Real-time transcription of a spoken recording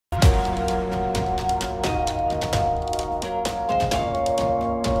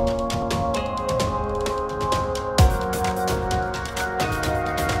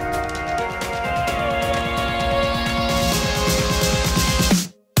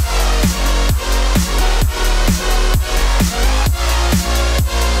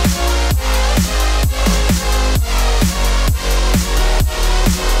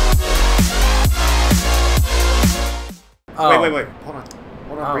wait. Hold on.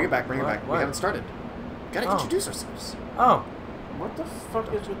 Oh, Bring it back. what? We haven't started. Gotta introduce ourselves. Oh. What the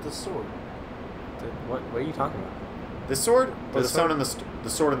fuck is with the sword? What are you talking about? The sword or the sword? stone and the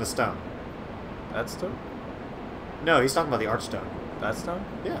sword and the stone? That stone? No, he's talking about the archstone. That stone?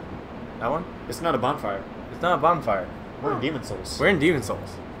 Yeah. That one? It's not a bonfire. It's not a bonfire. We're in Demon Souls. We're in Demon Souls.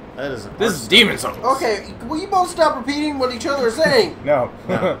 That is This is Demon Souls. Okay, will you both stop repeating what each other is saying? No.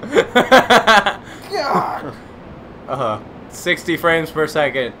 God. 60 frames per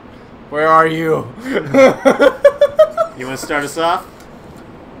second. Where are you? You want to start us off?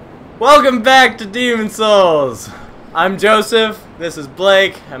 Welcome back to Demon Souls. I'm Joseph. This is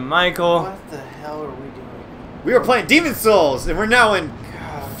Blake and Michael. What the hell are we doing? We were playing Demon Souls, and we're now in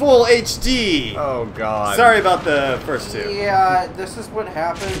full HD. Oh God. Sorry about the first two. Yeah, this is what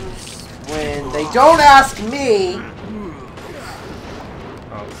happens when they don't ask me.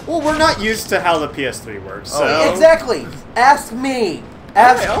 Well, we're not used to how the PS3 works, so... Exactly. Ask me.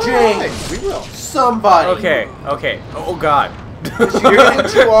 Ask James. Right, we will. Somebody. Okay. Oh God. Because you know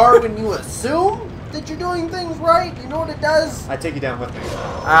what you are when you assume that you're doing things right. You know what it does? I take you down with me.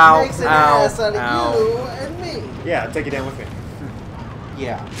 Ow. It makes an ass out of ow. you and me. Yeah, take you down with me.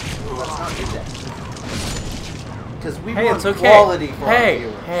 Yeah. Let's not do that. Because we Hey, want it's okay. quality for our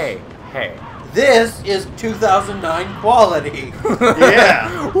viewers. Hey. This is 2009 quality.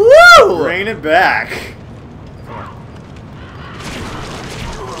 Yeah. Woo! Bring it back.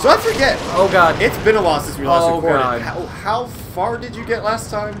 So I forget. Oh God. It's been a while since we last recorded. God. How far did you get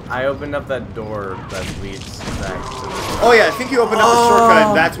last time? I opened up that door that leads back to the... Oh yeah, I think you opened up the shortcut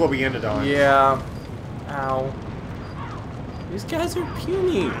and that's what we ended on. Yeah. Ow. These guys are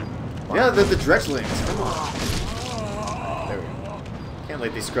puny. Yeah, they're the Dredgelings. Come on. There we go. Can't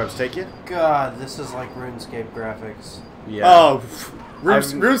let these scrubs take you. God, this is like RuneScape graphics. Yeah. Oh,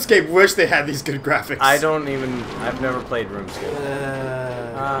 RuneScape wish they had these good graphics. I've never played RuneScape.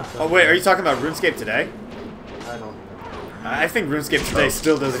 Oh wait, are you talking about RuneScape today? I don't know. I think RuneScape today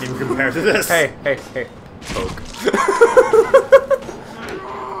still doesn't even compare to this. Hey. Poke.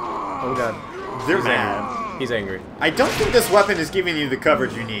 Oh God. They're He's mad. angry. He's angry. I don't think this weapon is giving you the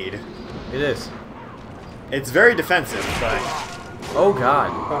coverage you need. It is. It's very defensive, but Oh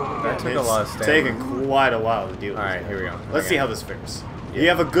God. That took it's a lot of stamina. taken quite a while to deal with. Alright, here we go. Let's see how this fares. You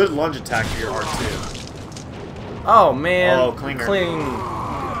have a good lunge attack for your R2. Oh man. Oh, Klinger. Cling.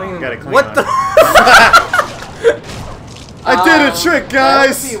 Gotta cling What on the? it. I did a trick,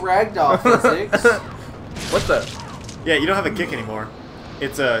 guys! That would be ragdoll physics. What the? Yeah, you don't have a kick anymore.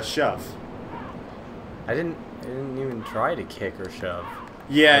 It's a shove. I didn't even try to kick or shove.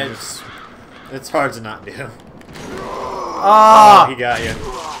 Yeah, it's hard to not do. Ah! Oh, he got you.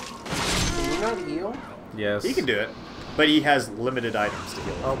 Can you not heal? Yes. He can do it, but he has limited items to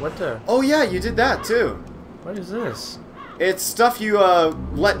heal. Oh, what the? Oh yeah, you did that too. What is this? It's stuff you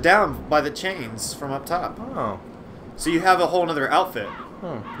let down by the chains from up top. Oh. So you have a whole nother outfit.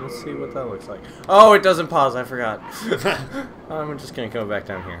 Let's see what that looks like. Oh, it doesn't pause. I forgot. I'm just gonna go back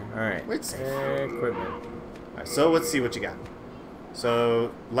down here. All right. Wait. Equipment. Alright, so let's see what you got.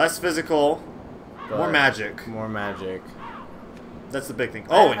 So less physical, more But magic. More magic. That's the big thing.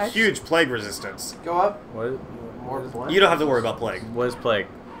 Oh, I- and huge plague resistance. Go up. What? More blunt. You don't have to worry about plague. What is plague?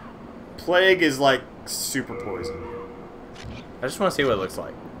 Plague is like super poison. I just want to see what it looks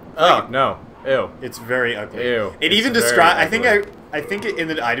like. Oh no! Ew. It's very ugly. Ew. It It's even very describes. ugly. I think in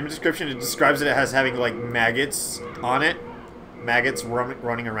the item description it describes it as having like maggots on it, maggots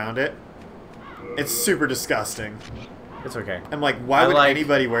running around it. It's super disgusting. It's okay. I'm like, why would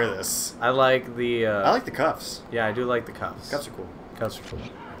anybody wear this? I like the. I like the cuffs. Yeah, I do like the cuffs. Cuffs are cool. Cuffs are cool.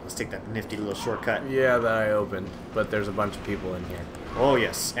 Let's take that nifty little shortcut. Yeah, that I opened, but there's a bunch of people in here. Oh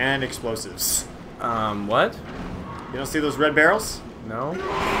yes, and explosives. What? You don't see those red barrels? No.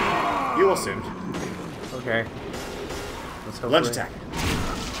 You will soon. Okay. Let's hope. Lunge attack.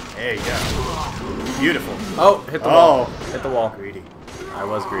 There you go. Beautiful. Oh, hit the wall. Hit the wall. Greedy. I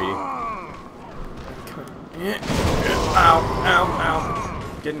was greedy.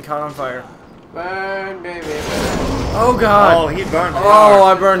 Ow. Getting caught on fire. Burn, baby, burn. Oh God. Oh, he burned Oh,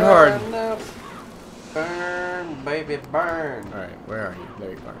 hard. I burned hard. Burn up. Burn, baby, burn. Alright, where are you?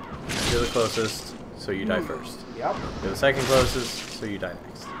 There you are. You're the closest, so you die first. Yep. You're the second closest, so you die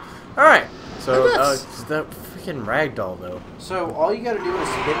next. Alright, so Congrats. it's that freaking ragdoll though. So all you gotta do is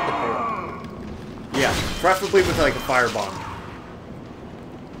hit the barrel. Yeah, preferably with like a firebomb.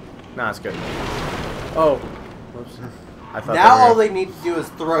 Nah, it's good. Oh. Whoops. I thought Now they all were... they need to do is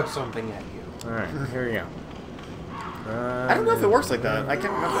throw something at you. Alright, here we go. I don't know if it works like that. I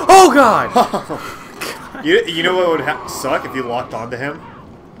can't remember. Oh God! You know what would suck if you locked onto him?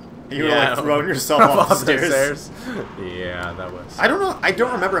 You were like throwing yourself off the stairs. Yeah, that was. I don't know. I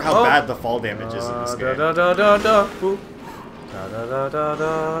don't remember how bad the fall damage is in this game.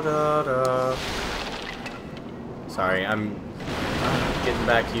 Sorry, I'm getting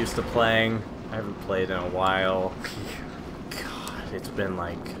back used to playing. I haven't played in a while. God, it's been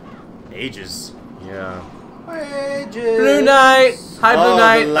like Ages. yeah. Wages. Blue Knight. Hi, Blue Oh,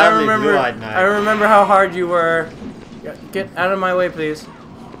 Knight. the I lovely remember. blue-eyed knight. I remember how hard you were. Get out of my way, please.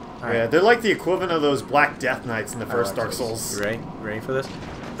 All Yeah, right. they're like the equivalent of those Black Death Knights in the first like Dark this. Souls. You ready? You ready for this?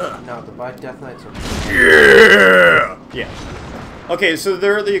 No, the Black Death Knights are. Yeah. Yeah. Okay, so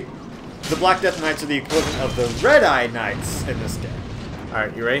they're the Black Death Knights are the equivalent of the Red Eye Knights in this game. All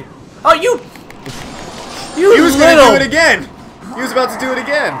right, you ready? Oh, you He was little, gonna do it again. He was about to do it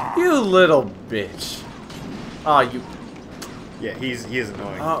again. you little bitch. Oh, you. Yeah, he is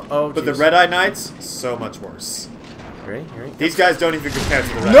annoying. Oh, But the jeez. Red Eye Knights, so much worse. You ready? You ready? These guys don't even compare to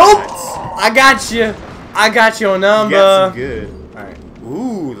the Red Nope. Eye Knights. I got you. I got your You number. got some good. All right.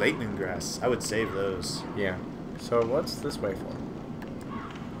 Ooh, late moon grass. I would save those. Yeah. So what's this way for?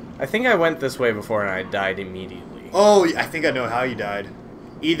 I think I went this way before and I died immediately. Oh, I think I know how you died.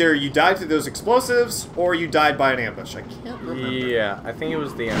 Either you died to those explosives, or you died by an ambush. I can't remember. Yeah, I think it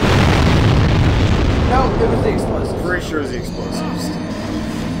was the end. No, it was the explosives. Pretty sure it's the explosives.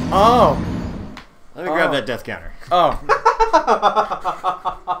 Oh. Let me grab that death counter. Oh.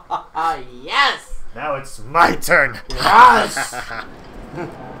 Yes. Now it's my turn. Yes.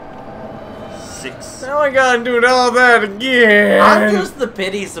 6. Now I gotta do all that again. I'm just the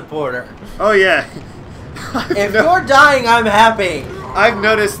pity supporter. Oh yeah. If you're dying, I'm happy. I've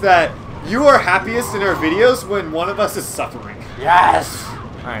noticed that you are happiest in our videos when one of us is suffering. Yes.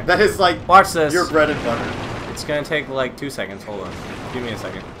 All right. That is like Watch this. your bread and butter. It's gonna take like 2 seconds. Hold on. Give me a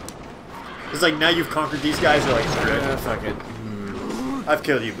second. It's like now you've conquered these guys. You're like, Fuck it. I've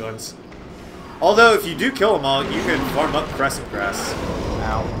killed you, Buns. Although if you do kill them all, you can farm up crescent grass,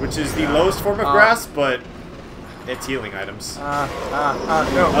 Ow. which is the lowest form of grass, but it's healing items. No.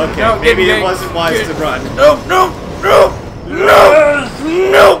 Okay, no, maybe get- it wasn't wise get- to run.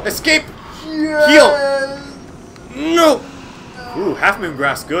 No. Escape! Yes. No. Ooh, half moon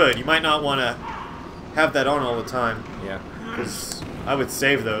grass, good. You might not want to have that on all the time, Yeah. because I would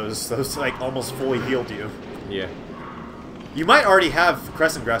save those. Those like almost fully healed you. Yeah. You might already have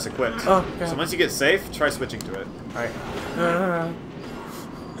crescent grass equipped. Oh, God. So once you get safe, try switching to it. All right.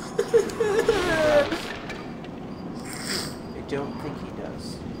 I don't think he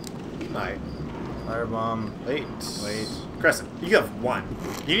does. You might. Firebomb. Wait. Wait. Crescent. You have 1.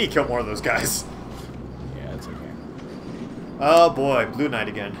 You need to kill more of those guys. Yeah, it's okay. Oh boy, Blue Knight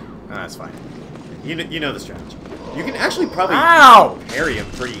again. No, that's fine. You know the strategy. You can actually probably Ow! parry him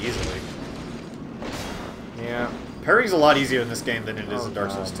pretty easily. Yeah. Parry's a lot easier in this game than it is Oh, in Dark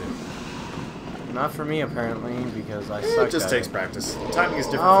God. Souls 2. Not for me apparently because I suck. It just at takes it. practice. The timing is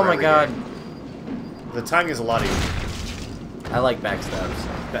different. Oh for my every god. game. The timing is a lot easier. I like backstabs.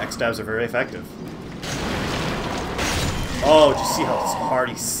 Backstabs are very effective. Oh, did you see how hard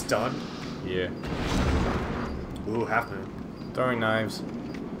he's stunned? Yeah. Ooh, half moon. Throwing knives.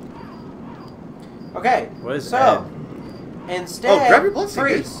 Okay. What is so? Instead, Oh, grab your bloodstone,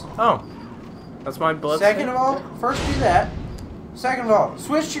 freeze. Oh. That's my blood. Second of all, first do that. Second of all,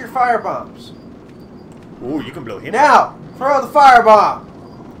 switch to your fire bombs. Ooh, you can blow him. Now, throw the fire bomb.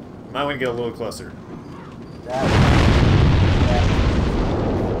 Might want to get a little closer. That.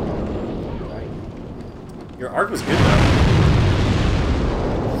 Right. Your arc was good though.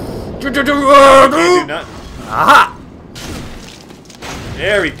 Can't do nothing. Aha!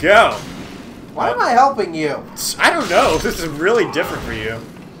 There we go. Why am I helping you? I don't know. This is really different for you.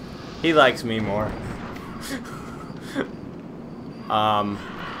 He likes me more.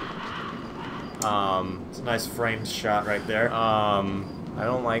 It's a nice framed shot right there. I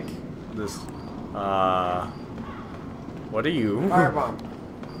don't like this. What are you? Fire bomb.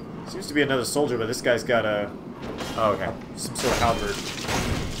 Seems to be another soldier, but this guy's got Oh, okay. some sort of halberd.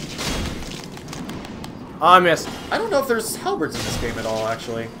 Oh, I missed. I don't know if there's halberds in this game at all,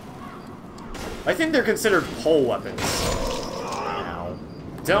 actually. I think they're considered pole weapons. Ow.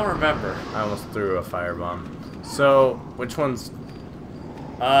 Don't remember. I almost threw a firebomb. So, which one's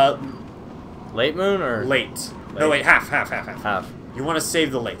late moon or Late. No, wait, half. half? You want to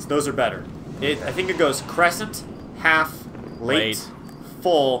save the lates. Those are better. I think it goes crescent, half, late, Late.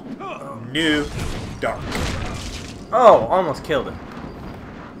 full, new, dark. Oh, almost killed it.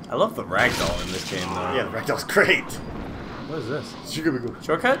 I love the ragdoll in this game though. Yeah, the ragdoll's great. What is this? Shugaboo.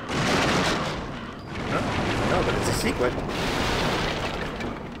 Shortcut? No, but it's a secret.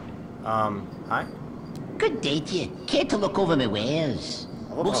 Hi? Good day to you. Care to look over my wares?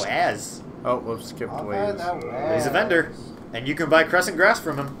 Oh, Az. Oh, whoops, skipped I've waves. had that He's a vendor. And you can buy crescent grass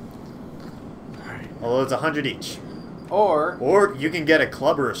from him. Alright. Although it's 100 each. Or Or you can get a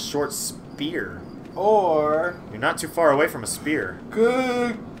club or a short spear. You're not too far away from a spear.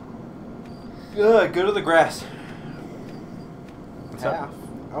 good. Good. Go to the grass. What's Half. up?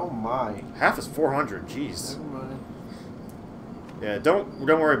 Oh my. Half is 400. Jeez. Never mind. Yeah, don't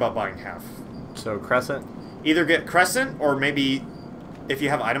worry about buying half. So, Crescent? Either get crescent or maybe if you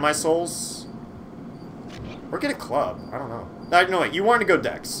have itemized souls, or get a club. I don't know. No, wait. You want to go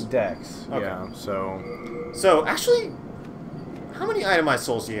dex. Dex. Okay. Yeah, so... So actually, how many itemized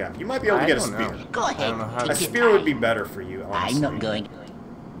souls do you have? You might be able to I get a don't spear. know. Go I don't know ahead. how A to... spear would be better for you, honestly. I'm not going.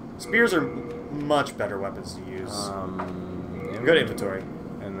 Spears are much better weapons to use. Go to inventory.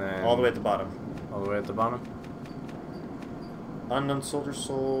 And then... All the way at the bottom. All the way at the bottom? Unknown soldier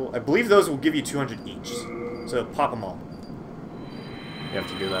soul. I believe those will give you 200 each. So pop them all. You have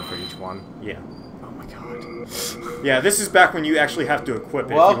to do that for each one. Yeah. Oh my god. Yeah, this is back when you actually have to equip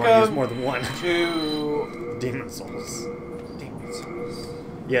it if you want to use Welcome more than one. To Demon souls. Demon Souls.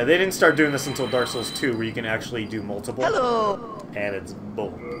 Yeah, they didn't start doing this until Dark Souls 2, where you can actually do multiple. Hello. And it's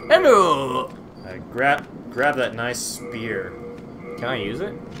bull. Hello! Grab that nice spear. Can I use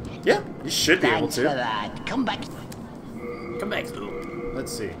it? Yeah, you should be able Thanks for to. that. Come back. Come back, Stu.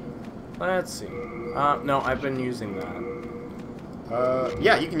 Let's see. Let's see. No, I've been using that.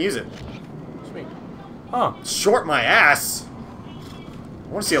 Yeah, you can use it. Sweet. Oh. Short my ass. I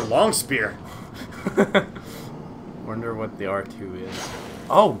want to see a long spear. Wonder what the R2 is.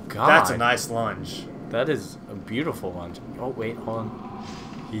 Oh god. That's a nice lunge. That is a beautiful lunge. Oh wait, hold on.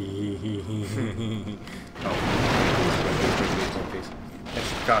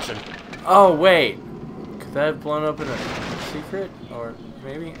 Extra caution. Oh wait. Could that have blown up in a secret? Or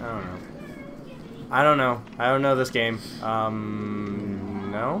maybe? I don't know. I don't know this game.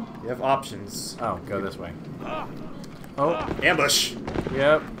 No? You have options. Oh, go this way. Oh, Ambush.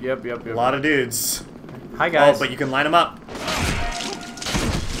 yep. A lot of dudes. Hi guys. Oh, but you can line them up.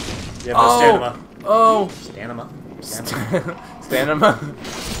 You have no stamina. Oh! Stamina. Stamina.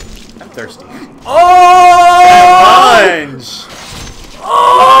 I'm thirsty. Oh! Lunge.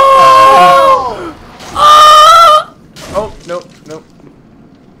 Oh! Oh! Oh, nope.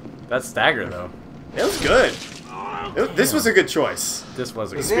 That stagger, though. It was good. This was a good choice. This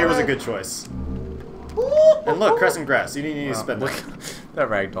was a The good spear was a good choice. And look, crescent grass. You didn't need to spend look, that. that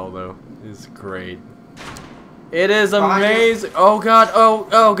ragdoll, though, is great. It is Behind you. amazing. Oh, God.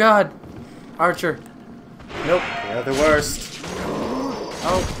 Oh, God. Archer. Nope. Yeah, the worst.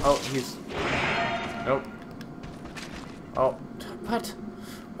 Oh, he's... Nope. Oh, what?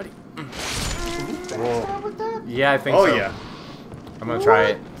 What? Whoa. With that? Yeah, I think Oh, so. yeah. I'm gonna try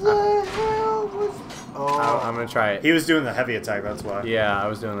it. What the hell was? Oh, I'm gonna try it. He was doing the heavy attack, that's why. Yeah, I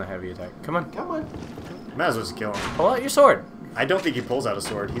was doing the heavy attack. Come on. come on. Might as well just kill him. Pull out your sword. I don't think he pulls out a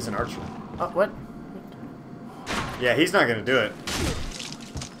sword. He's an archer. Oh, what? Yeah, he's not gonna do it.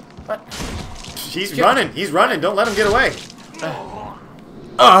 What? He's running. He's running. Don't let him get away.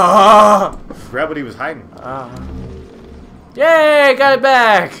 Ah! Grab what he was hiding. Yay! Got it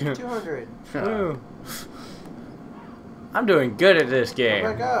back. 200. Woo. I'm doing good at this game.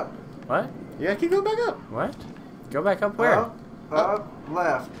 Go back up. What? Yeah, keep going back up. What? Go back up where? Up,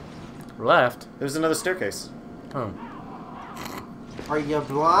 left. Left. There's another staircase. Oh. Are you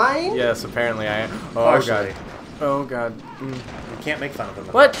blind? Yes, apparently I am. Oh Partially. god. Oh god. You can't make fun of him.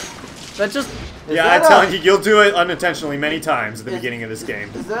 What? That just. Is Yeah, that I'm telling a- you, you'll do it unintentionally many times at the Is- beginning of this game.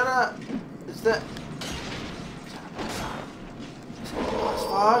 Is that a? Is that? Is that a boss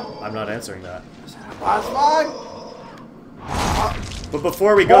fog? I'm not answering that. Is that a boss fog? But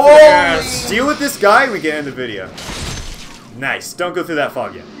before we go Holy- through deal with this guy, we can end the video. Nice. Don't go through that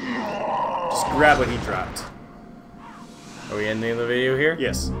fog yet. Just grab what he dropped. Are we ending the video here?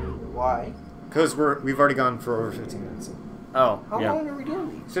 Yes. Why? Because we've already gone for over 15 minutes. Oh, How yeah. long are we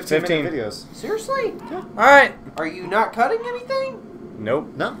doing these? 15 minute videos. Seriously? Alright. Are you not cutting anything? Nope.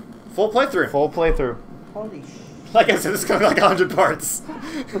 No. Full playthrough. Full playthrough. Holy sh! Like I said, this is going to be like 100 parts.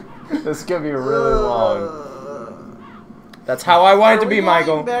 This is gonna be really long. That's how I want it to be,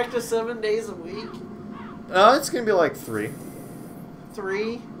 Michael. Back to 7 days a week. It's going to be like 3.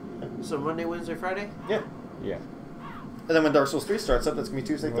 3. So Monday, Wednesday, Friday. Yeah. Yeah. And then when Dark Souls 3 starts up, that's going to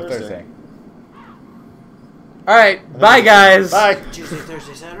be Tuesday, Thursday. Alright, bye guys. Bye. Tuesday,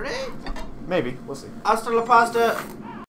 Thursday, Saturday. Maybe. We'll see. Hasta la pasta.